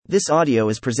This audio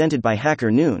is presented by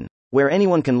Hacker Noon, where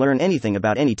anyone can learn anything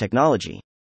about any technology.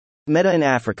 Meta in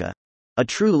Africa. A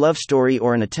true love story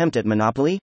or an attempt at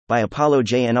monopoly? By Apollo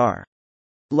JNR.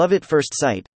 Love at first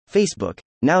sight. Facebook,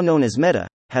 now known as Meta,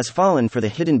 has fallen for the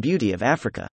hidden beauty of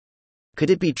Africa.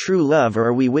 Could it be true love, or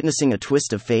are we witnessing a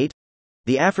twist of fate?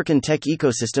 The African tech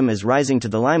ecosystem is rising to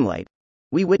the limelight.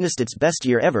 We witnessed its best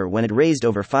year ever when it raised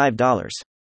over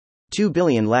 $5.2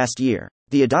 billion last year.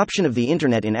 The adoption of the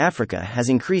internet in Africa has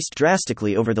increased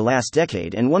drastically over the last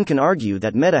decade, and one can argue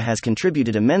that Meta has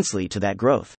contributed immensely to that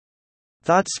growth.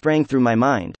 Thoughts sprang through my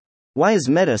mind. Why is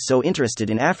Meta so interested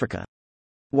in Africa?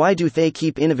 Why do they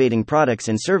keep innovating products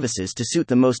and services to suit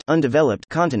the most undeveloped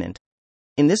continent?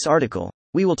 In this article,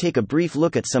 we will take a brief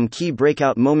look at some key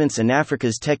breakout moments in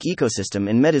Africa's tech ecosystem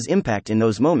and Meta's impact in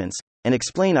those moments, and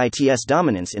explain IT's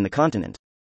dominance in the continent.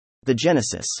 The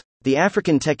genesis. The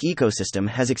African tech ecosystem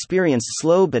has experienced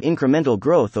slow but incremental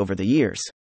growth over the years.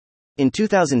 In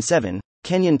 2007,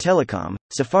 Kenyan Telecom,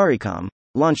 Safaricom,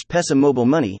 launched Pesa Mobile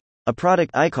Money, a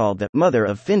product I called the mother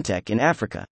of fintech in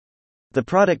Africa. The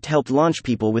product helped launch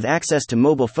people with access to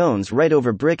mobile phones right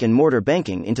over brick-and-mortar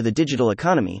banking into the digital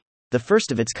economy, the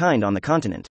first of its kind on the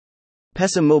continent.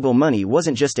 Pesa Mobile Money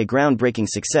wasn't just a groundbreaking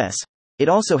success, it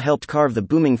also helped carve the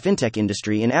booming fintech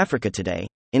industry in Africa today,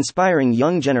 inspiring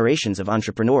young generations of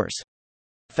entrepreneurs.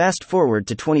 Fast forward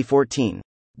to 2014.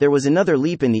 There was another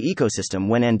leap in the ecosystem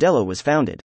when Andela was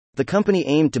founded. The company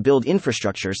aimed to build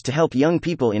infrastructures to help young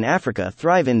people in Africa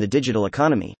thrive in the digital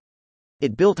economy.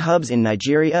 It built hubs in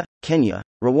Nigeria, Kenya,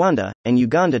 Rwanda, and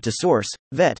Uganda to source,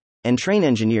 vet, and train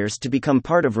engineers to become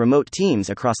part of remote teams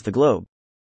across the globe.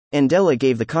 Andela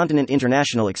gave the continent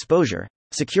international exposure,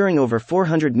 securing over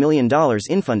 $400 million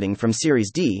in funding from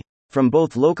Series D, from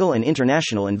both local and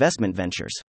international investment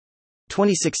ventures.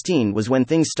 2016 was when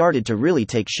things started to really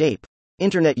take shape.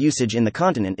 Internet usage in the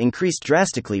continent increased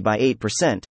drastically by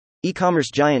 8%. E-commerce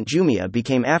giant Jumia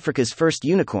became Africa's first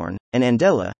unicorn, and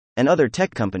Andela, and other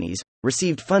tech companies,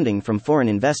 received funding from foreign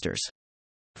investors.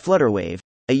 Flutterwave,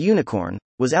 a unicorn,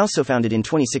 was also founded in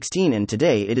 2016, and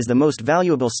today it is the most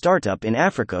valuable startup in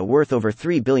Africa, worth over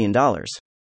 $3 billion.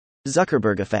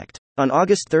 Zuckerberg effect. On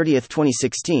August 30,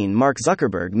 2016, Mark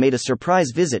Zuckerberg made a surprise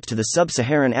visit to the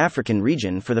sub-Saharan African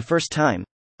region for the first time,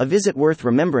 a visit worth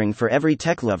remembering for every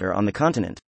tech lover on the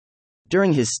continent.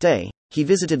 During his stay, he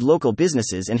visited local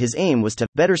businesses, and his aim was to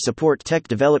better support tech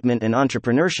development and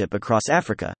entrepreneurship across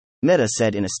Africa, Meta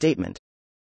said in a statement.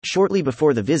 Shortly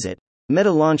before the visit,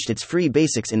 Meta launched its Free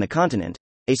Basics in the continent,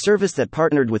 a service that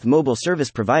partnered with mobile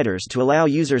service providers to allow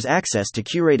users access to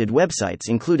curated websites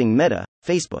including Meta,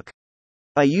 Facebook.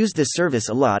 I used this service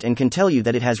a lot and can tell you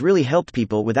that it has really helped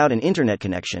people without an internet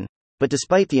connection, but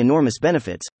despite the enormous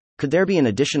benefits, could there be an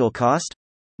additional cost?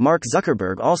 Mark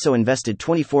Zuckerberg also invested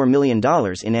 $24 million in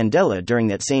Andela during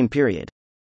that same period.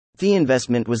 The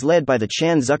investment was led by the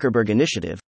Chan Zuckerberg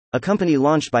Initiative, a company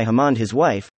launched by Hammond, his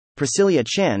wife, Priscilla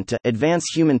Chan, to advance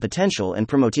human potential and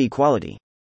promote equality.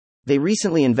 They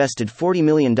recently invested $40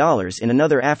 million in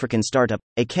another African startup,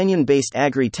 a Kenyan-based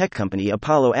agri-tech company,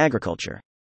 Apollo Agriculture.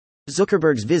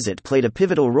 Zuckerberg's visit played a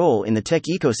pivotal role in the tech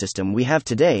ecosystem we have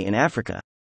today in Africa.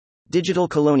 Digital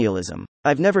colonialism.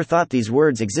 I've never thought these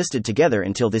words existed together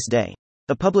until this day.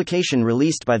 A publication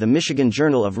released by the Michigan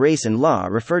Journal of Race and Law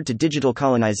referred to digital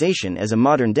colonization as a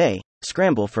modern-day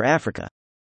scramble for Africa,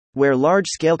 where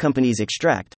large-scale companies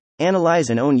extract, analyze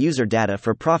and own user data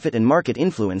for profit and market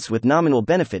influence with nominal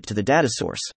benefit to the data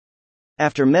source.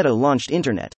 After Meta launched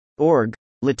Internet.org,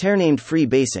 later named Free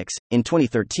Basics, in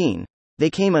 2013, they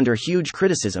came under huge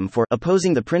criticism for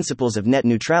opposing the principles of net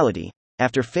neutrality.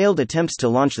 After failed attempts to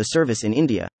launch the service in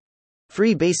India,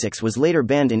 Free Basics was later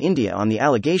banned in India on the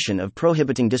allegation of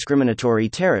prohibiting discriminatory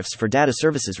tariffs for data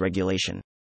services regulation.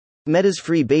 Meta's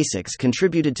Free Basics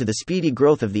contributed to the speedy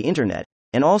growth of the internet,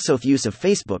 and also the use of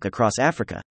Facebook across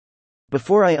Africa.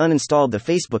 Before I uninstalled the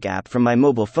Facebook app from my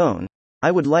mobile phone,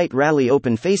 I would lightly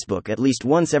open Facebook at least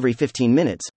once every 15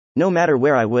 minutes, no matter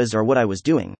where I was or what I was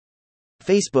doing.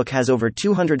 Facebook has over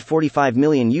 245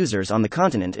 million users on the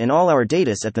continent, and all our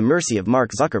data's at the mercy of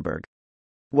Mark Zuckerberg.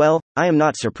 Well, I am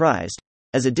not surprised.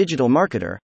 As a digital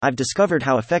marketer, I've discovered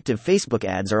how effective Facebook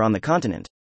ads are on the continent.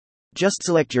 Just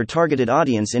select your targeted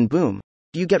audience and boom,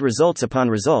 you get results upon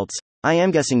results. I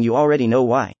am guessing you already know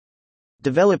why.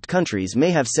 Developed countries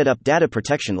may have set up data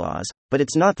protection laws, but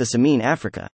it's not the same in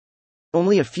Africa.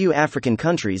 Only a few African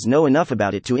countries know enough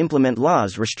about it to implement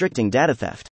laws restricting data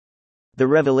theft. The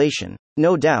revelation.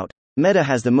 No doubt, Meta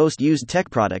has the most used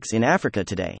tech products in Africa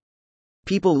today.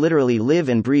 People literally live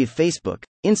and breathe Facebook,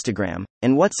 Instagram,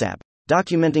 and WhatsApp,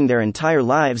 documenting their entire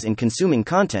lives and consuming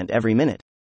content every minute.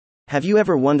 Have you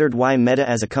ever wondered why Meta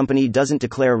as a company doesn't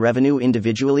declare revenue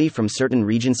individually from certain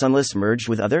regions unless merged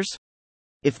with others?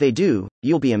 If they do,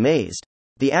 you'll be amazed.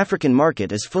 The African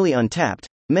market is fully untapped,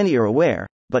 many are aware,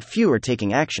 but few are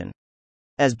taking action.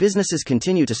 As businesses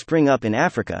continue to spring up in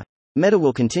Africa, Meta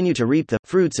will continue to reap the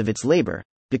fruits of its labor,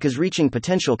 because reaching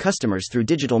potential customers through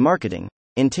digital marketing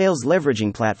entails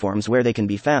leveraging platforms where they can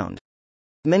be found.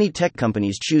 Many tech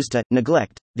companies choose to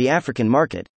neglect the African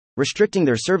market, restricting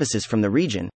their services from the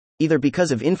region, either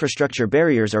because of infrastructure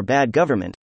barriers or bad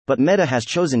government, but Meta has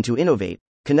chosen to innovate,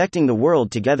 connecting the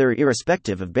world together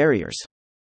irrespective of barriers.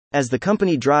 As the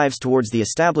company drives towards the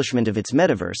establishment of its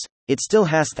metaverse, it still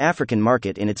has the African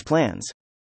market in its plans.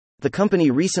 The company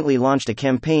recently launched a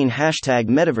campaign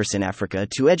 #MetaverseInAfrica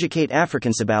to educate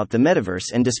Africans about the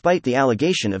metaverse, and despite the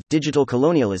allegation of digital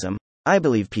colonialism, I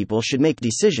believe people should make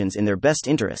decisions in their best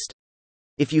interest.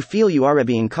 If you feel you are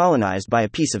being colonized by a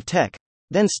piece of tech,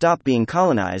 then stop being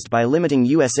colonized by limiting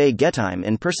USA gettime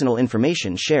and personal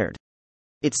information shared.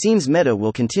 It seems Meta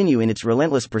will continue in its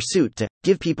relentless pursuit to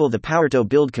give people the power to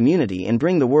build community and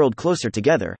bring the world closer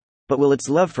together, but will its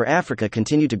love for Africa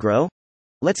continue to grow?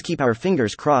 Let's keep our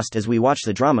fingers crossed as we watch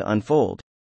the drama unfold.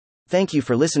 Thank you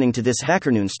for listening to this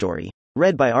HackerNoon story,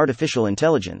 read by Artificial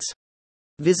Intelligence.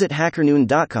 Visit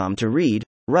hackerNoon.com to read,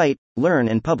 write, learn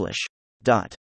and publish.